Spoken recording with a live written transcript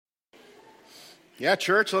Yeah,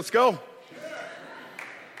 church, let's go.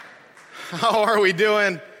 How are we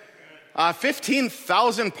doing?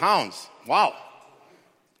 15,000 pounds. Wow.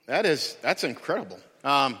 That's incredible.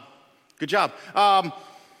 Good job.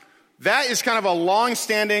 That is kind of a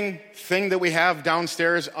long-standing thing that we have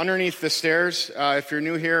downstairs, underneath the stairs. If you're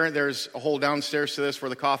new here, there's a hole downstairs to this where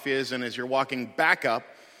the coffee is, and as you're walking back up,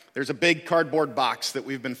 there's a big cardboard box that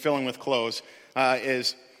we've been filling with clothes,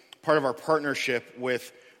 is part of our partnership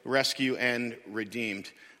with Rescue and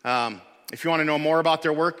Redeemed. If you want to know more about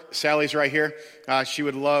their work, Sally's right here. She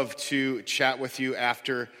would love to chat with you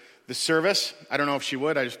after the service. I don't know if she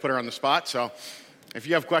would. I just put her on the spot. So if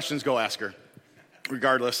you have questions, go ask her,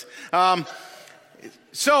 regardless.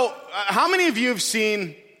 So how many of you have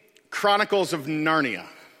seen Chronicles of Narnia?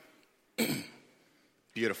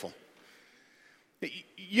 Beautiful.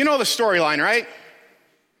 You know the storyline, right?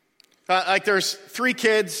 Like there's 3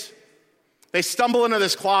 kids. They stumble into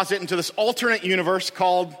this closet, into this alternate universe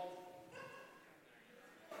called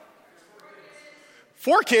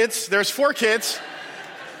 4 kids. There's 4 kids.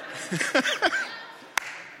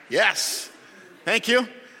 Yes. Thank you.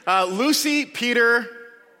 Lucy, Peter.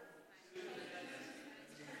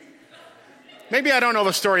 Maybe I don't know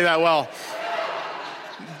the story that well.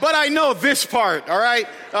 But I know this part, all right?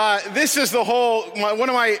 This is one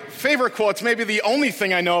of my favorite quotes, maybe the only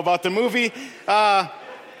thing I know about the movie.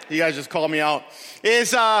 You guys just called me out,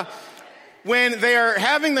 is when they are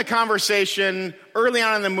having the conversation early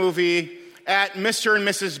on in the movie at Mr. and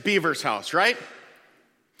Mrs. Beaver's house, right?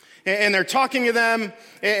 And they're talking to them,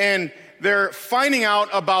 and they're finding out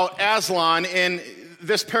about Aslan, and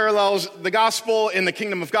this parallels the gospel in the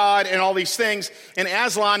kingdom of God and all these things. And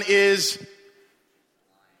Aslan is,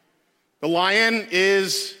 the lion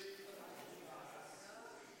is,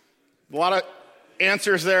 a lot of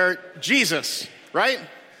answers there, Jesus, right?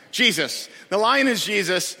 Jesus. The lion is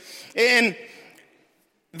Jesus. And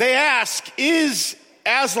they ask, is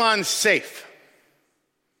Aslan safe?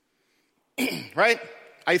 Right?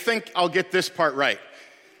 I think I'll get this part right.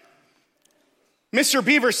 Mr.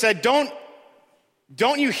 Beaver said,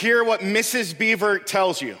 don't you hear what Mrs. Beaver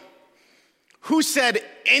tells you? Who said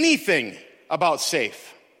anything about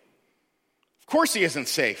safe? Of course he isn't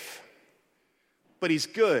safe, but he's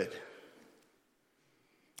good.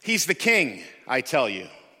 He's the king, I tell you.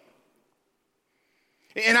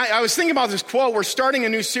 And I was thinking about this quote. We're starting a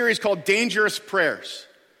new series called Dangerous Prayers.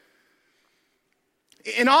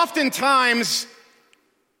 And oftentimes,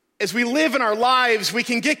 as we live in our lives, we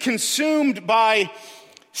can get consumed by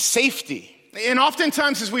safety. And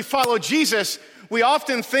oftentimes, as we follow Jesus, we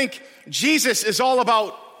often think Jesus is all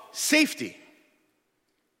about safety.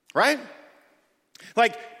 Right?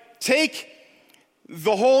 Like, take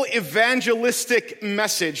the whole evangelistic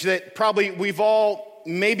message that probably we've all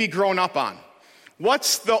maybe grown up on.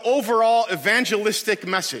 What's the overall evangelistic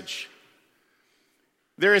message?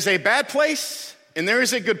 There is a bad place and there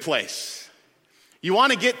is a good place. You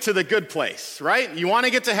want to get to the good place, right? You want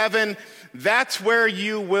to get to heaven. That's where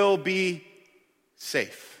you will be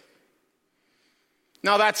safe.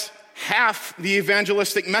 Now that's half the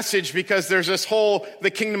evangelistic message, because there's this whole,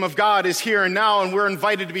 the kingdom of God is here and now, and we're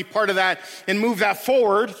invited to be part of that and move that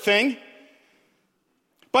forward thing.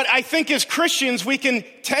 But I think as Christians, we can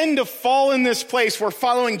tend to fall in this place where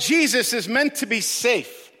following Jesus is meant to be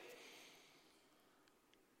safe.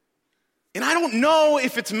 And I don't know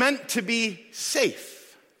if it's meant to be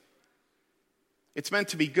safe. It's meant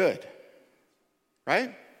to be good,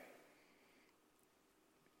 right?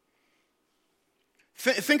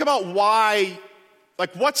 Think about why,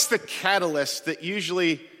 like what's the catalyst that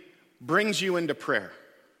usually brings you into prayer?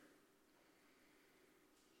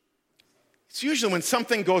 It's usually when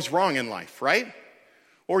something goes wrong in life, right?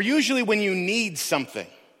 Or usually when you need something.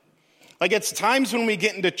 Like it's times when we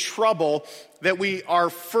get into trouble that we are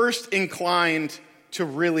first inclined to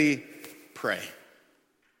really pray.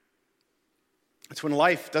 It's when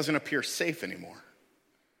life doesn't appear safe anymore.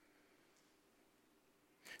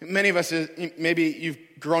 Many of us, maybe you've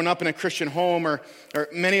grown up in a Christian home, or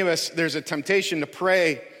many of us, there's a temptation to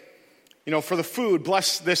pray, for the food,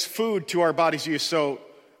 bless this food to our body's use, so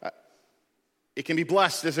it can be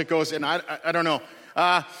blessed as it goes in. I don't know.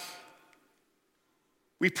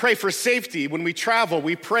 We pray for safety when we travel.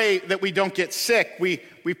 We pray that we don't get sick. We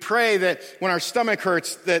pray that when our stomach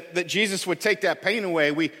hurts, that Jesus would take that pain away.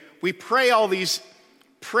 We pray all these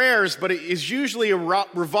prayers, but it is usually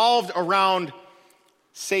revolved around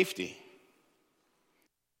safety.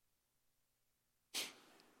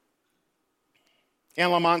 Anne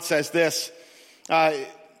Lamott says this,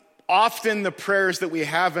 often the prayers that we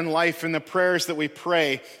have in life and the prayers that we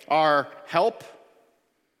pray are help,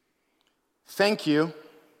 thank you,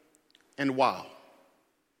 and wow.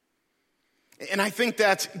 And I think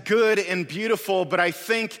that's good and beautiful, but I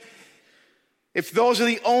think if those are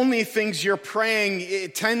the only things you're praying,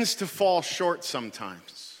 it tends to fall short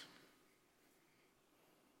sometimes.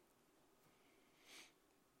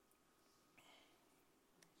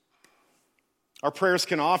 Our prayers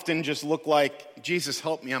can often just look like, Jesus,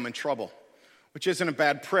 help me, I'm in trouble, which isn't a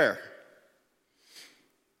bad prayer.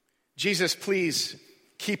 Jesus, please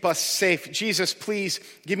keep us safe. Jesus, please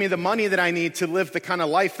give me the money that I need to live the kind of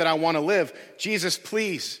life that I want to live. Jesus,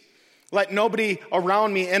 please let nobody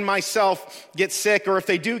around me and myself get sick, or if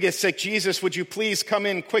they do get sick, Jesus, would you please come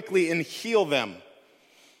in quickly and heal them?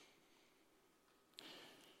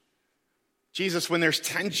 Jesus, when there's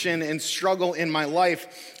tension and struggle in my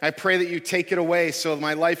life, I pray that you take it away so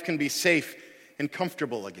my life can be safe and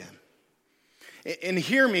comfortable again. And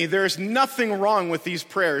hear me, there's nothing wrong with these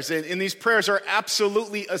prayers, and these prayers are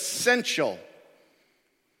absolutely essential.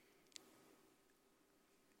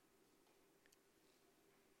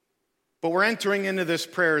 But we're entering into this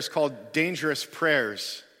prayers called dangerous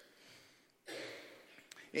prayers.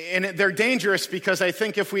 And they're dangerous because I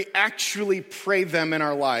think if we actually pray them in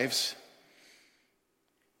our lives,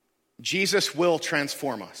 Jesus will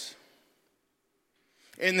transform us.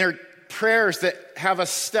 And they're prayers that have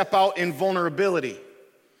us step out in vulnerability,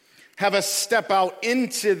 have us step out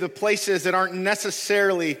into the places that aren't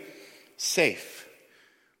necessarily safe,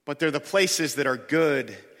 but they're the places that are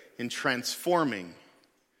good and transforming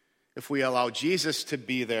if we allow Jesus to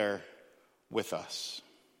be there with us.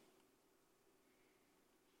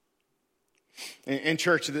 In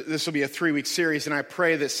church, this will be a 3-week series, and I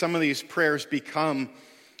pray that some of these prayers become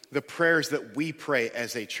the prayers that we pray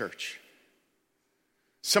as a church.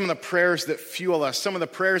 Some of the prayers that fuel us, some of the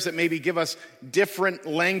prayers that maybe give us different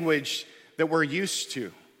language that we're used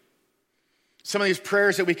to. Some of these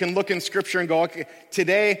prayers that we can look in Scripture and go, okay,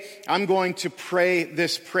 today I'm going to pray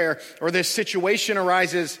this prayer, or this situation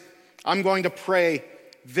arises, I'm going to pray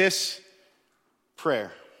this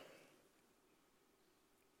prayer.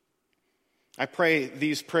 I pray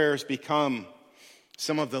these prayers become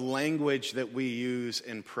some of the language that we use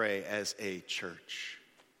and pray as a church.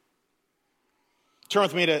 Turn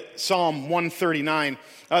with me to Psalm 139.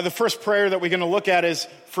 The first prayer that we're going to look at is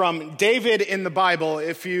from David in the Bible.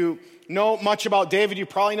 If you know much about David, you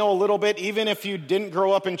probably know a little bit, even if you didn't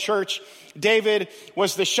grow up in church. David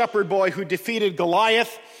was the shepherd boy who defeated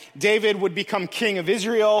Goliath. David would become king of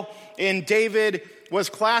Israel, and David was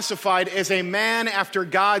classified as a man after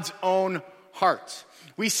God's own heart.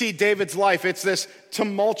 We see David's life. It's this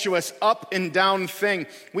tumultuous up and down thing.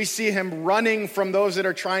 We see him running from those that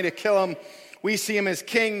are trying to kill him. We see him as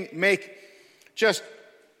king make just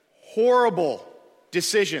horrible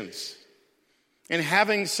decisions and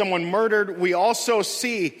having someone murdered. We also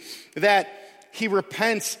see that he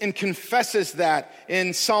repents and confesses that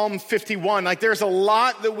in Psalm 51. Like, there's a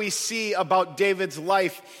lot that we see about David's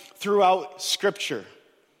life throughout Scripture.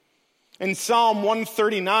 And Psalm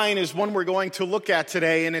 139 is one we're going to look at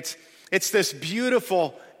today, and it's this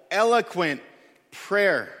beautiful, eloquent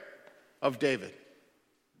prayer of David.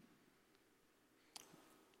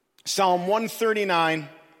 Psalm 139,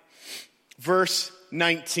 verse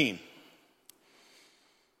 19.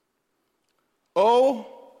 Oh,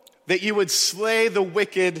 that you would slay the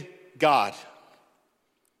wicked God.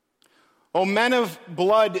 O men of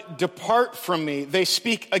blood, depart from me. They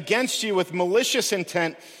speak against you with malicious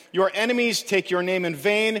intent. Your enemies take your name in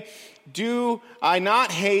vain. Do I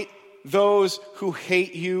not hate those who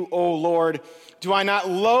hate you, O Lord? Do I not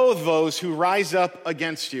loathe those who rise up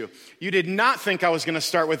against you? You did not think I was going to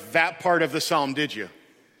start with that part of the psalm, did you?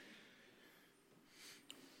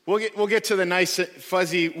 We'll get to the nice,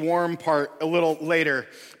 fuzzy, warm part a little later.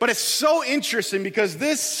 But it's so interesting because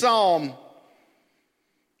this psalm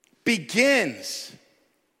begins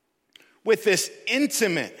with this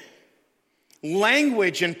intimate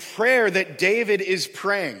language and prayer that David is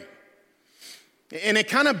praying. And it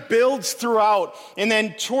kind of builds throughout. And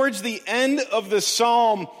then towards the end of the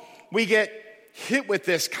psalm, we get hit with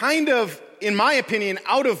this kind of, in my opinion,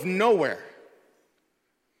 out of nowhere.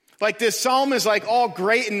 Like, this psalm is like all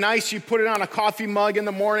great and nice. You put it on a coffee mug in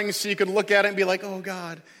the morning so you could look at it and be like, oh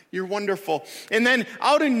God, you're wonderful. And then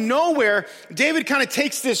out of nowhere, David kind of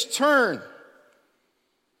takes this turn.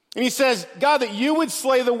 And he says, God, that you would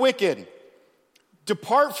slay the wicked.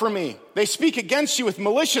 Depart from me. They speak against you with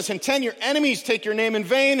malicious intent. Your enemies take your name in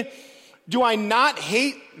vain. Do I not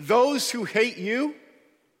hate those who hate you?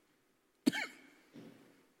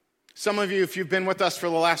 Some of you, if you've been with us for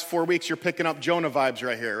the last 4 weeks, you're picking up Jonah vibes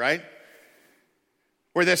right here, right?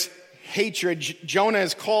 Where this hatred, Jonah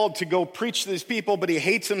is called to go preach to these people, but he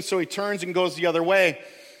hates them, so he turns and goes the other way.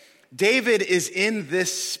 David is in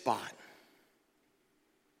this spot.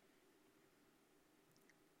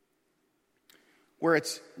 where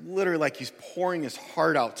it's literally like he's pouring his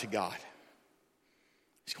heart out to God.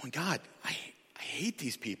 He's going, God, I hate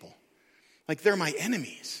these people. Like they're my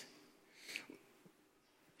enemies.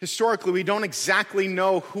 Historically, we don't exactly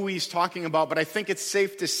know who he's talking about, but I think it's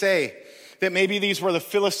safe to say that maybe these were the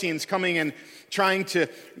Philistines coming and trying to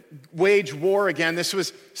wage war again. This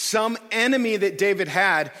was some enemy that David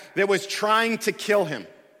had that was trying to kill him.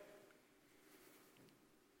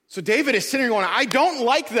 So David is sitting there going, I don't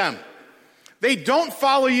like them. They don't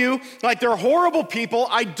follow you. Like they're horrible people.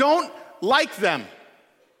 I don't like them.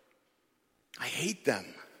 I hate them.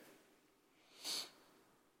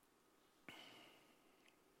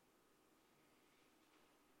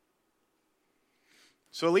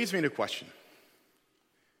 So it leads me to a question.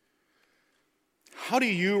 How do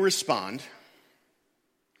you respond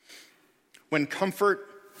when comfort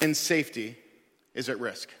and safety is at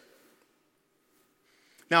risk?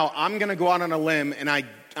 Now, I'm going to go out on a limb, and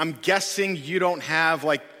I'm guessing you don't have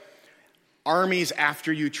like armies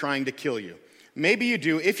after you trying to kill you. Maybe you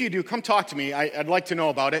do. If you do, come talk to me. I'd like to know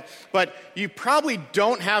about it. But you probably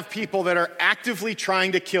don't have people that are actively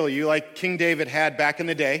trying to kill you like King David had back in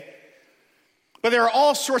the day. But there are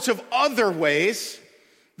all sorts of other ways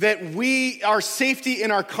that our safety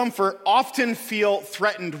and our comfort often feel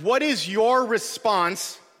threatened. What is your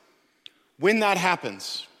response when that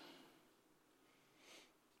happens?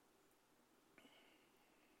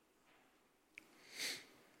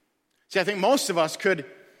 See, I think most of us could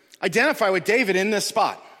identify with David in this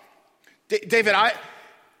spot. David,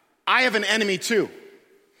 I have an enemy too,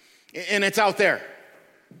 and it's out there.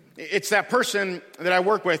 It's that person that I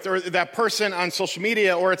work with, or that person on social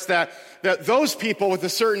media, or it's those people with a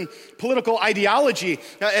certain political ideology.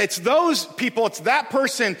 It's those people, it's that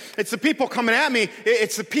person, it's the people coming at me,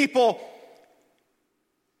 it's the people.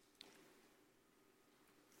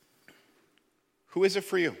 Who is it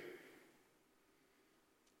for you?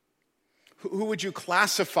 Who would you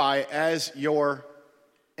classify as your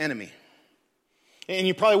enemy? And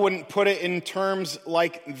you probably wouldn't put it in terms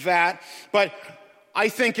like that, but I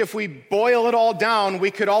think if we boil it all down,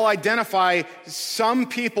 we could all identify some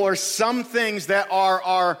people or some things that are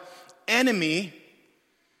our enemy.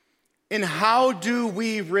 And how do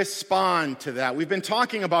we respond to that? We've been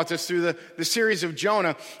talking about this through the series of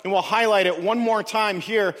Jonah, and we'll highlight it one more time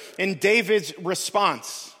here in David's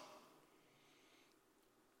response.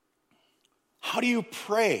 How do you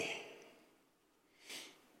pray?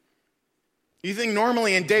 You think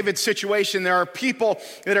normally in David's situation, there are people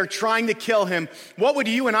that are trying to kill him. What would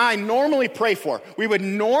you and I normally pray for? We would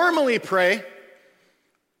normally pray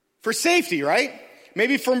for safety, right?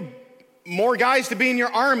 Maybe for more guys to be in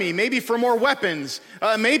your army, maybe for more weapons,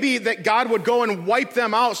 maybe that God would go and wipe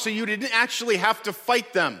them out so you didn't actually have to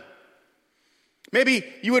fight them. Maybe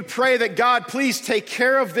you would pray that God, please take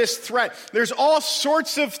care of this threat. There's all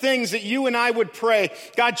sorts of things that you and I would pray.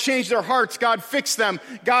 God, change their hearts. God, fix them.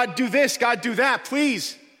 God, do this. God, do that.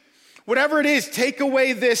 Please. Whatever it is, take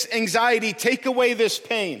away this anxiety. Take away this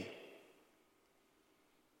pain.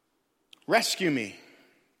 Rescue me.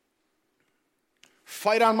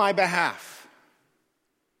 Fight on my behalf.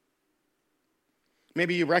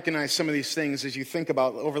 Maybe you recognize some of these things as you think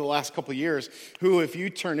about over the last couple of years, who if you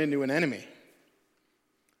turned into an enemy.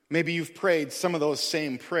 Maybe you've prayed some of those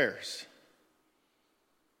same prayers.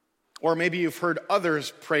 Or maybe you've heard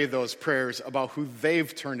others pray those prayers about who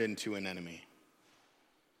they've turned into an enemy.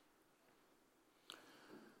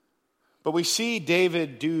 But we see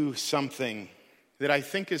David do something that I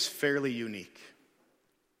think is fairly unique.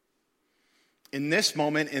 In this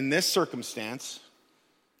moment, in this circumstance,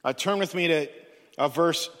 turn with me to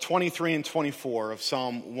verse 23 and 24 of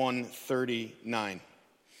Psalm 139.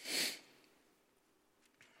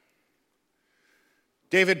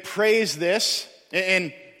 David prays this,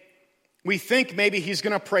 and we think maybe he's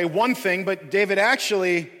going to pray one thing, but David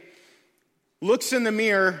actually looks in the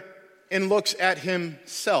mirror and looks at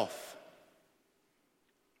himself.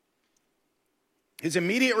 His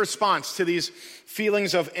immediate response to these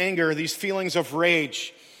feelings of anger, these feelings of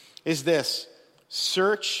rage, is this: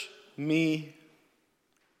 search me,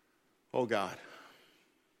 O God.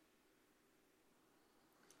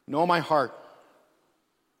 Know my heart.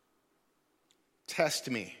 Test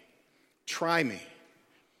me. Try me.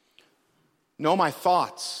 Know my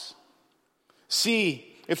thoughts.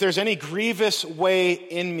 See if there's any grievous way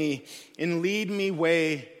in me, and lead me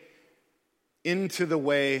into the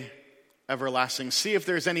way everlasting. See if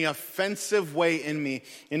there's any offensive way in me,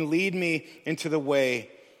 and lead me into the way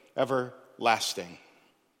everlasting.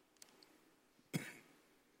 Isn't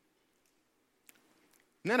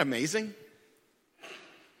that amazing?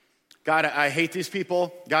 God, I hate these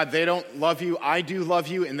people. God, they don't love you. I do love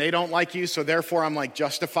you, and they don't like you, so therefore I'm like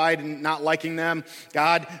justified in not liking them.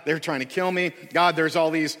 God, they're trying to kill me. God, there's all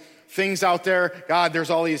these things out there. God, there's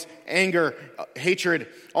all these anger, hatred,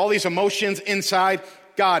 all these emotions inside.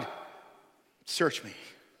 God, search me.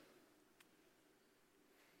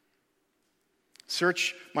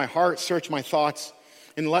 Search my heart, search my thoughts,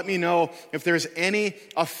 and let me know if there's any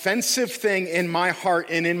offensive thing in my heart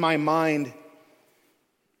and in my mind.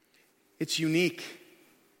 It's unique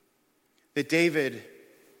that David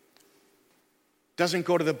doesn't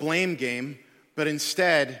go to the blame game, but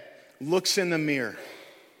instead looks in the mirror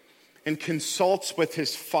and consults with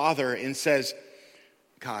his father and says,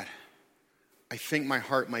 God, I think my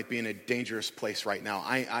heart might be in a dangerous place right now.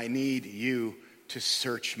 I need you to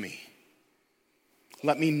search me.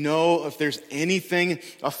 Let me know if there's anything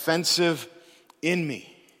offensive in me.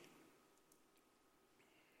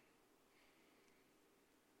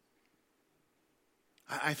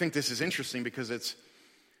 I think this is interesting because it's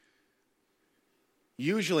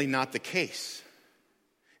usually not the case.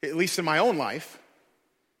 At least in my own life.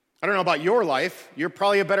 I don't know about your life. You're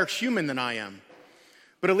probably a better human than I am.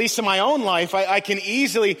 But at least in my own life, I can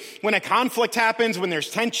easily, when a conflict happens, when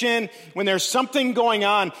there's tension, when there's something going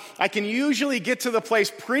on, I can usually get to the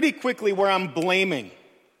place pretty quickly where I'm blaming.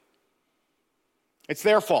 It's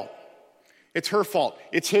their fault. It's her fault.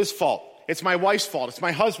 It's his fault. It's my wife's fault. It's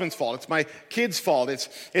my husband's fault. It's my kid's fault.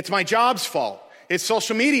 It's my job's fault. It's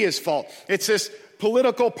social media's fault. It's this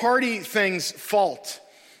political party thing's fault.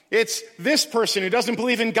 It's this person who doesn't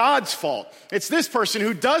believe in God's fault. It's this person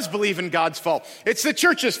who does believe in God's fault. It's the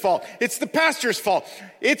church's fault. It's the pastor's fault.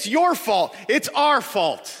 It's your fault. It's our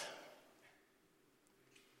fault.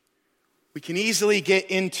 We can easily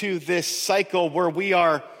get into this cycle where we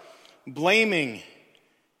are blaming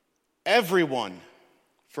everyone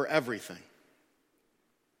for everything.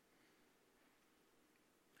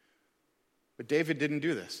 But David didn't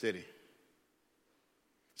do this, did he?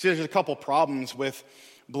 See, there's a couple problems with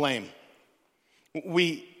blame.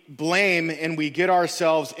 We blame and we get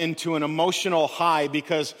ourselves into an emotional high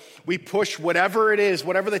because we push whatever it is,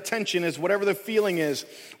 whatever the tension is, whatever the feeling is,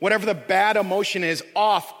 whatever the bad emotion is,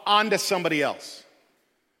 off onto somebody else.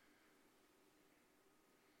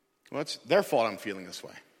 Well, it's their fault I'm feeling this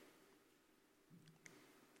way.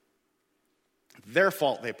 Their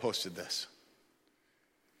fault they posted this.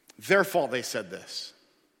 Their fault they said this.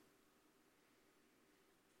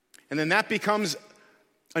 And then that becomes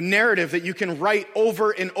a narrative that you can write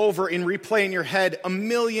over and over and replay in your head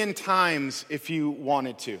 1,000,000 times if you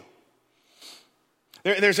wanted to.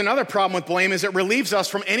 There's another problem with blame is it relieves us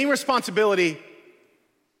from any responsibility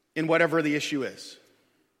in whatever the issue is.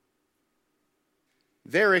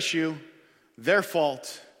 Their issue, their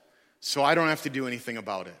fault, so I don't have to do anything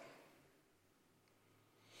about it.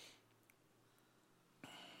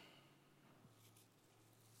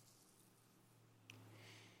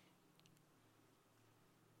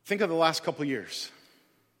 Think of the last couple years.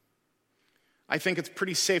 I think it's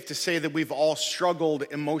pretty safe to say that we've all struggled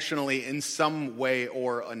emotionally in some way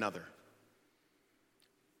or another.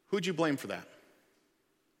 Who'd you blame for that?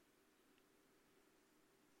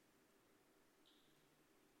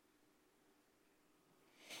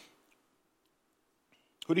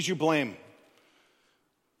 Who did you blame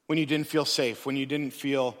when you didn't feel safe, when you didn't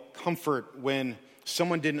feel comfort, when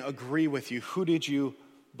someone didn't agree with you? Who did you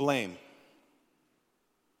blame?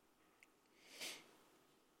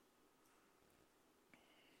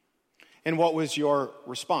 And what was your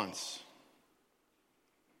response?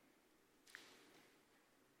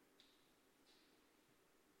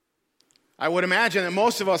 I would imagine that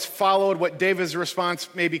most of us followed what David's response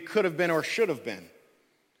maybe could have been or should have been.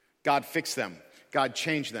 God fix them. God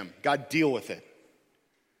change them. God deal with it.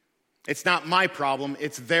 It's not my problem,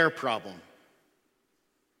 it's their problem.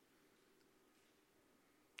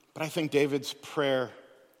 But I think David's prayer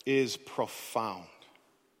is profound.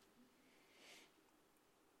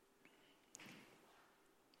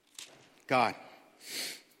 God,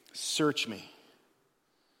 search me.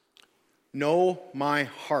 Know my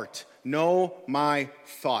heart. Know my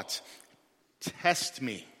thoughts. Test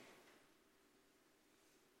me.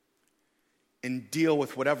 And deal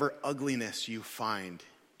with whatever ugliness you find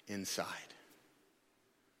inside.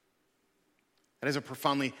 That is a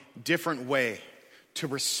profoundly different way to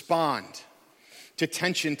respond to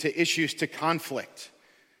tension, to issues, to conflict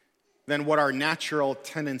than what our natural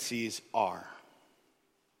tendencies are.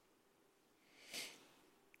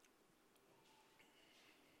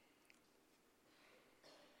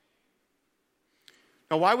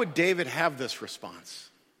 Now, why would David have this response?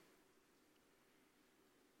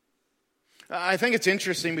 I think it's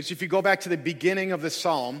interesting because if you go back to the beginning of the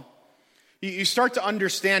psalm, you start to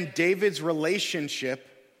understand David's relationship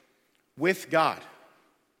with God.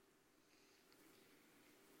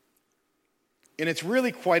 And it's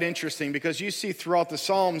really quite interesting because you see throughout the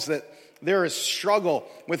Psalms that there is struggle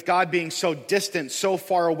with God being so distant, so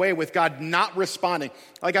far away, with God not responding.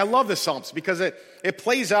 Like, I love the Psalms because it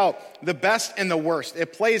plays out the best and the worst.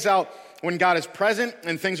 It plays out when God is present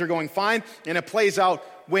and things are going fine, and it plays out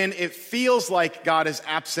when it feels like God is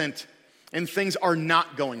absent and things are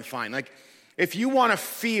not going fine. Like, if you want to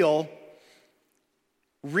feel,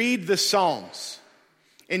 read the Psalms,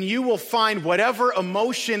 and you will find whatever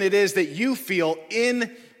emotion it is that you feel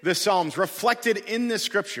in the Psalms, reflected in the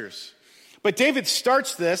Scriptures. But David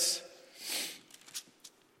starts this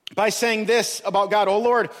by saying this about God: "O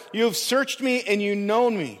Lord, you have searched me and you know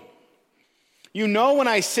me. You know when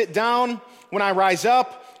I sit down, when I rise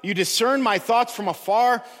up. You discern my thoughts from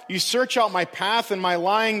afar. You search out my path and my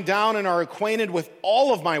lying down and are acquainted with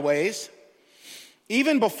all of my ways.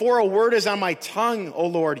 Even before a word is on my tongue, O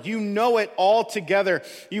Lord, you know it all together.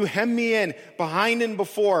 You hem me in, behind and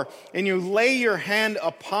before, and you lay your hand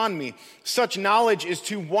upon me. Such knowledge is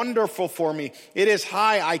too wonderful for me. It is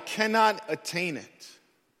high, I cannot attain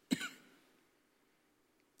it."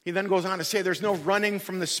 He then goes on to say, there's no running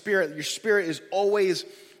from the Spirit. Your Spirit is always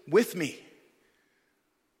with me.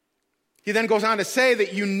 He then goes on to say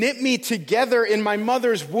that you knit me together in my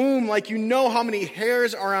mother's womb, like you know how many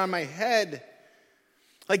hairs are on my head.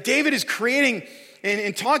 Like, David is creating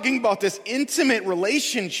and talking about this intimate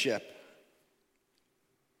relationship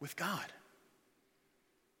with God.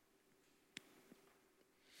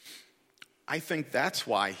 I think that's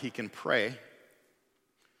why he can pray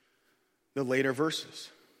the later verses.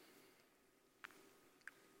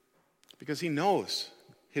 Because he knows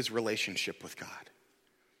his relationship with God.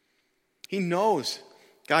 He knows.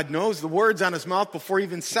 God knows the words on his mouth before he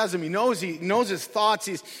even says them. He knows his thoughts.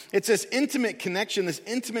 It's this intimate connection, this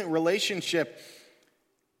intimate relationship.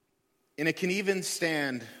 And it can even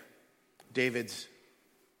stand David's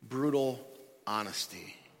brutal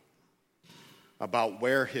honesty about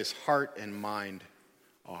where his heart and mind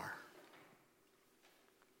are.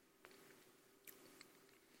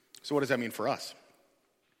 So what does that mean for us?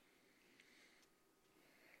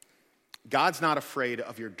 God's not afraid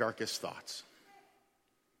of your darkest thoughts.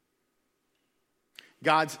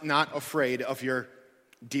 God's not afraid of your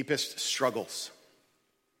deepest struggles.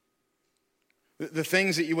 The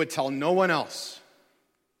things that you would tell no one else,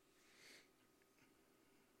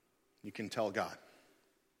 you can tell God.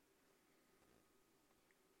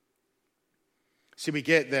 See, we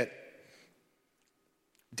get that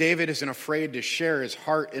David isn't afraid to share his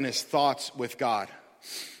heart and his thoughts with God,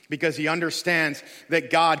 because he understands that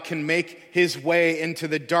God can make his way into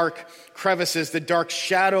the dark crevices, the dark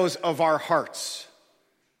shadows of our hearts.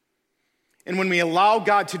 And when we allow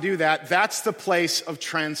God to do that, that's the place of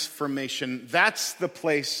transformation. That's the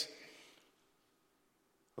place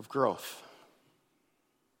of growth.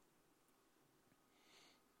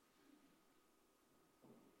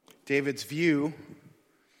 David's view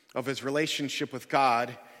of his relationship with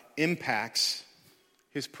God impacts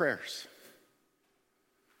his prayers,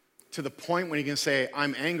 to the point when he can say,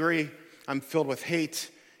 I'm angry, I'm filled with hate.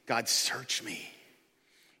 God, search me.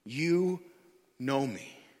 You know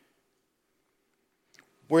me.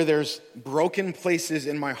 Where there's broken places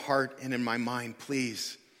in my heart and in my mind,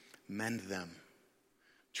 please mend them,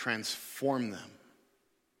 transform them,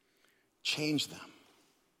 change them.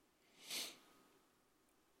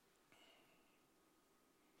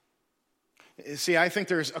 See, I think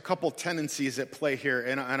there's a couple tendencies at play here,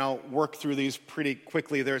 and I'll work through these pretty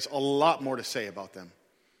quickly. There's a lot more to say about them.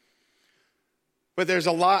 But there's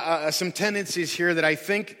some tendencies here that I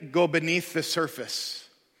think go beneath the surface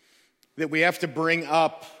that we have to bring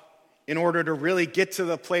up in order to really get to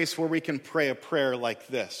the place where we can pray a prayer like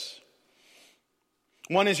this.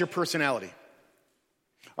 One is your personality.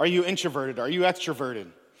 Are you introverted? Are you extroverted?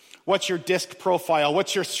 What's your DISC profile?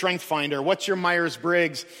 What's your strength finder? What's your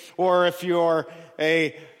Myers-Briggs? Or if you're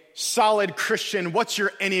a solid Christian, what's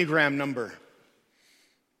your Enneagram number?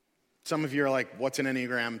 Some of you are like, what's an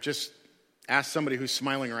Enneagram? Just ask somebody who's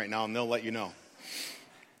smiling right now and they'll let you know.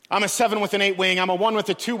 I'm a 7 with an 8 wing. I'm a 1 with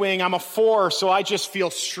a 2 wing. I'm a 4, so I just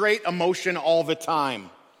feel straight emotion all the time.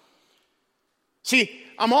 See,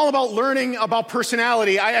 I'm all about learning about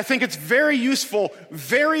personality. I think it's very useful,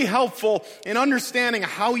 very helpful in understanding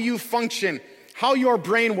how you function, how your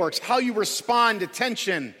brain works, how you respond to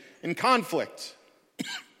tension and conflict.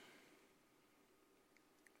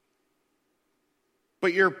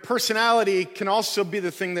 But your personality can also be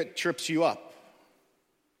the thing that trips you up.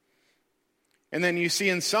 And then you see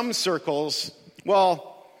in some circles,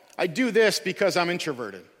 well, I do this because I'm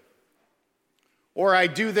introverted. Or I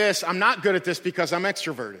do this, I'm not good at this because I'm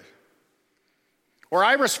extroverted. Or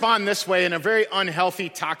I respond this way in a very unhealthy,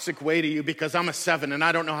 toxic way to you because I'm a 7 and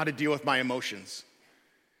I don't know how to deal with my emotions.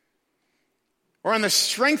 Or on the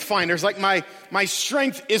strength finders, like my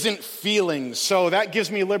strength isn't feelings, so that gives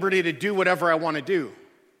me liberty to do whatever I want to do.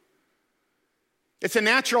 It's a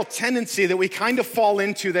natural tendency that we kind of fall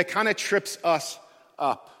into that kind of trips us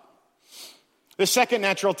up. The second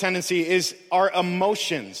natural tendency is our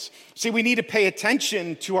emotions. See, we need to pay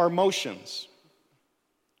attention to our emotions.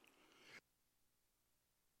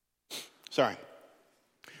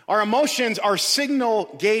 Our emotions are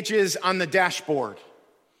signal gauges on the dashboard.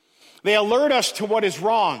 They alert us to what is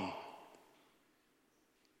wrong.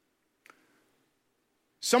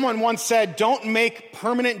 Someone once said, don't make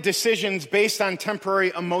permanent decisions based on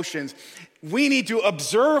temporary emotions. We need to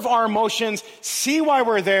observe our emotions, see why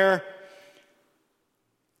we're there.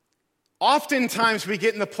 Oftentimes we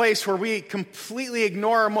get in the place where we completely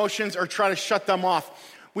ignore our emotions or try to shut them off.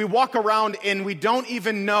 We walk around and we don't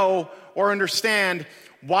even know or understand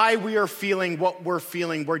why we are feeling what we're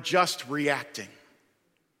feeling. We're just reacting.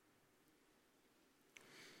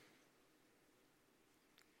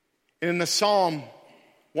 And in the Psalm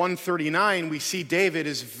 139, we see David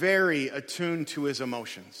is very attuned to his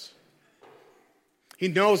emotions. He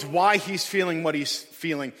knows why he's feeling what he's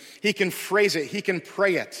feeling. He can phrase it. He can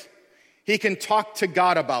pray it. He can talk to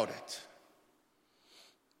God about it.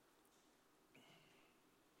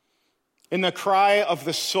 In the cry of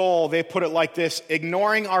the soul, they put it like this: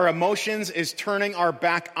 ignoring our emotions is turning our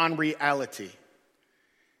back on reality.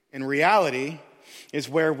 And reality is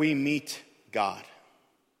where we meet God.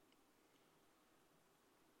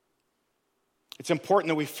 It's important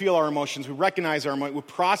that we feel our emotions, we recognize our emotions, we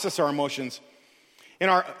process our emotions. In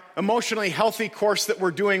our emotionally healthy course that we're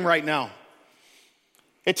doing right now,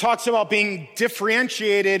 it talks about being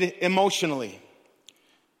differentiated emotionally.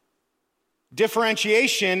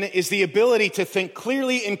 Differentiation is the ability to think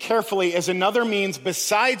clearly and carefully as another means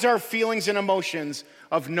besides our feelings and emotions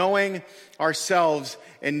of knowing ourselves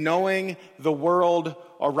and knowing the world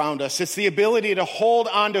around us. It's the ability to hold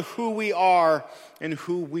on to who we are and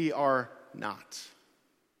who we are not.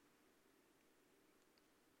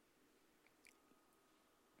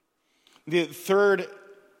 The third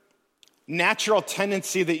natural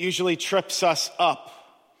tendency that usually trips us up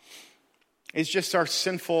is just our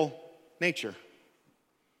sinful nature.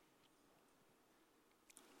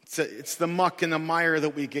 It's the muck and the mire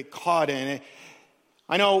that we get caught in.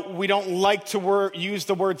 I know we don't like to use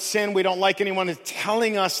the word sin. We don't like anyone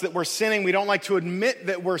telling us that we're sinning. We don't like to admit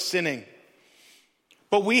that we're sinning.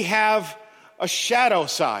 But we have a shadow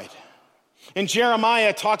side. And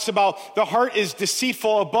Jeremiah talks about the heart is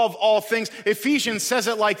deceitful above all things. Ephesians says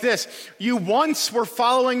it like this: you once were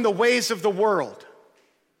following the ways of the world,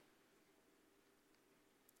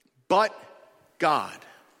 but God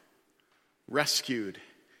rescued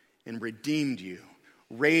and redeemed you,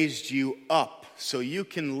 raised you up so you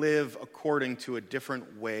can live according to a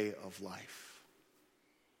different way of life.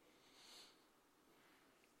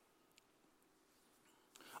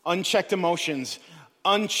 Unchecked emotions,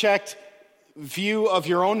 unchecked view of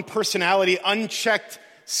your own personality, unchecked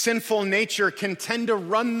sinful nature can tend to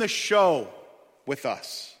run the show with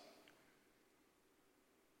us.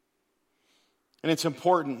 And it's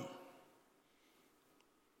important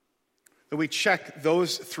that we check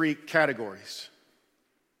those three categories.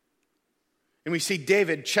 And we see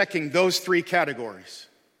David checking those three categories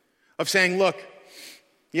of saying, look,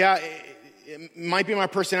 yeah, it might be my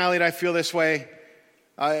personality that I feel this way.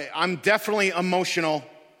 I'm definitely emotional.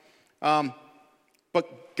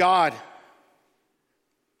 But God,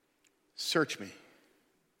 search me.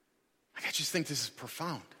 I just think this is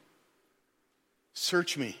profound.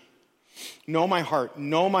 Search me. Know my heart.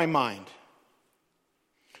 Know my mind.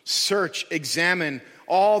 Search, examine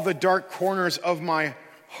all the dark corners of my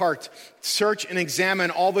heart. Search and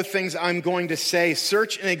examine all the things I'm going to say.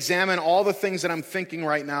 Search and examine all the things that I'm thinking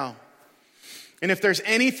right now. And if there's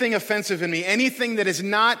anything offensive in me, anything that is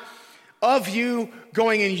not of you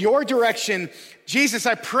going in your direction, Jesus,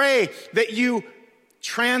 I pray that you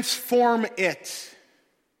transform it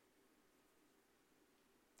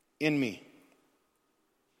in me.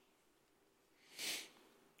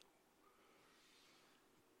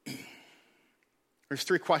 There's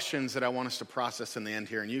three questions that I want us to process in the end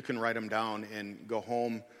here, and you can write them down and go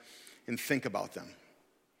home and think about them.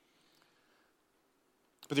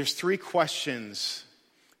 But there's three questions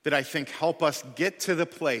that I think help us get to the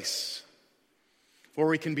place where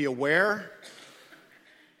we can be aware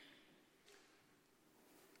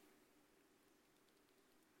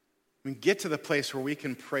and get to the place where we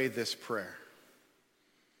can pray this prayer.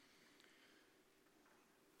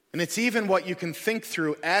 And it's even what you can think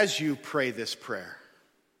through as you pray this prayer.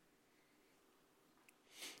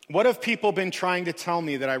 What have people been trying to tell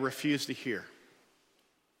me that I refuse to hear?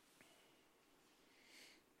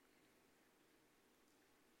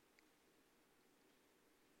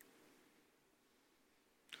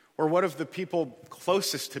 Or what have the people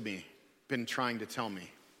closest to me been trying to tell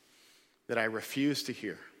me that I refuse to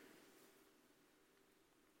hear?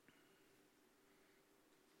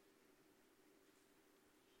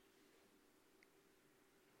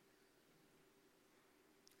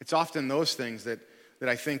 It's often those things that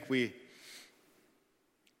I think we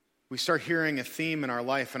start hearing a theme in our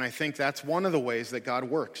life, and I think that's one of the ways that God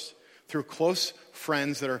works. Through close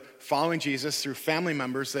friends that are following Jesus, through family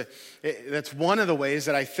members, that's one of the ways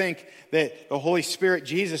that I think that the Holy Spirit,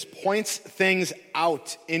 Jesus, points things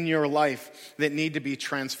out in your life that need to be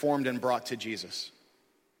transformed and brought to Jesus.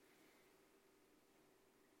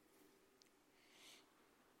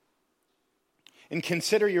 And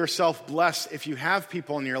consider yourself blessed if you have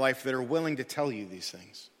people in your life that are willing to tell you these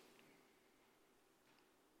things.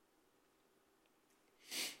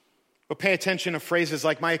 But pay attention to phrases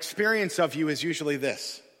like, my experience of you is usually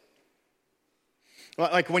this.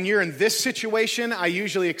 Like when you're in this situation, I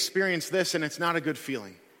usually experience this and it's not a good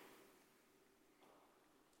feeling.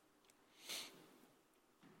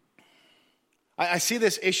 I see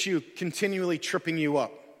this issue continually tripping you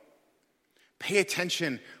up. Pay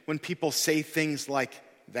attention when people say things like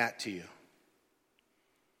that to you.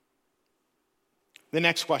 The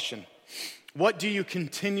next question, what do you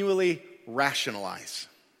continually rationalize?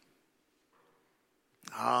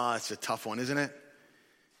 It's a tough one, isn't it?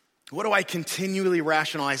 What do I continually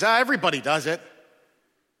rationalize? Everybody does it.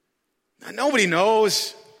 Nobody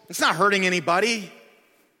knows. It's not hurting anybody.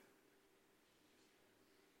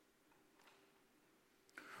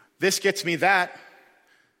 This gets me that,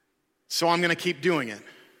 so I'm going to keep doing it.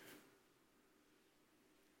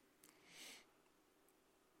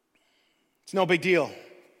 It's no big deal.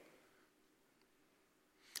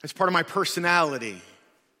 It's part of my personality.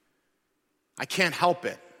 I can't help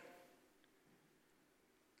it.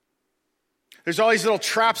 There's all these little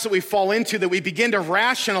traps that we fall into that we begin to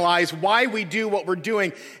rationalize why we do what we're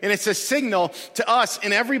doing. And it's a signal to us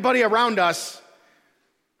and everybody around us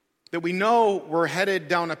that we know we're headed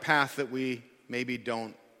down a path that we maybe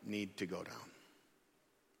don't need to go down.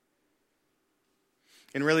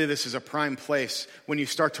 And really, this is a prime place when you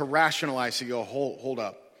start to rationalize, you go, hold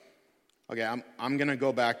up. Okay, I'm going to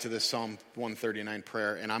go back to this Psalm 139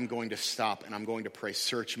 prayer, and I'm going to stop, and I'm going to pray,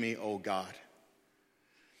 search me, O God.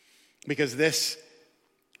 Because this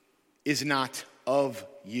is not of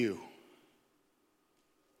you.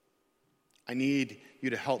 I need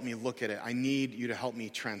you to help me look at it. I need you to help me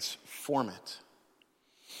transform it.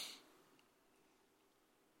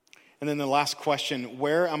 And then the last question,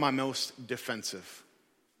 where am I most defensive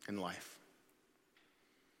in life?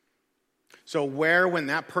 So where, when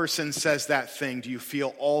that person says that thing, do you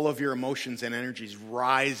feel all of your emotions and energies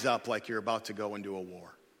rise up like you're about to go into a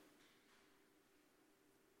war?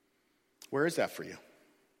 Where is that for you?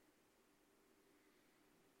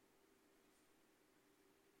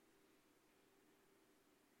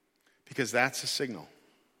 Because that's a signal.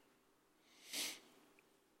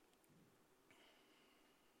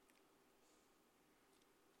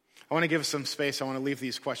 I want to give us some space. I want to leave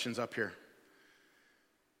these questions up here.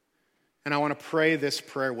 And I want to pray this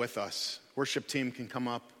prayer with us. Worship team can come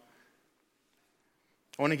up.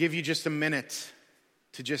 I want to give you just a minute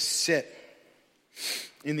to just sit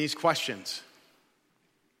in these questions,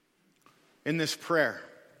 in this prayer.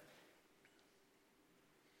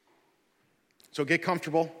 So get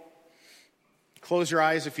comfortable. Close your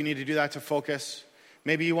eyes if you need to do that to focus.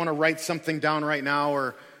 Maybe you want to write something down right now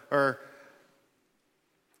or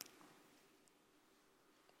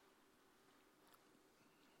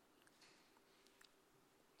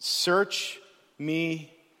search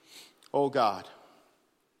me, O God.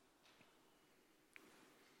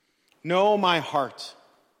 Know my heart.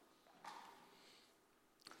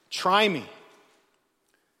 Try me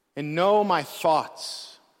and know my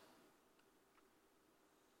thoughts.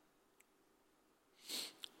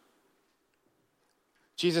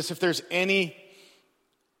 Jesus, if there's any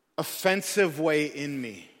offensive way in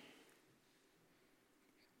me,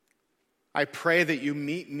 I pray that you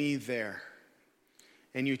meet me there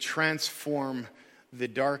and you transform the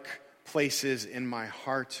dark places in my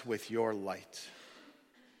heart with your light.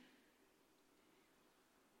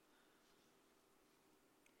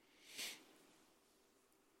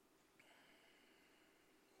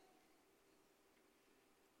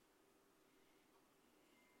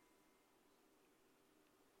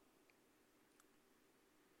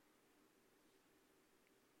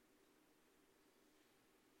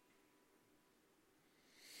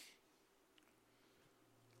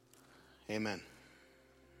 Amen.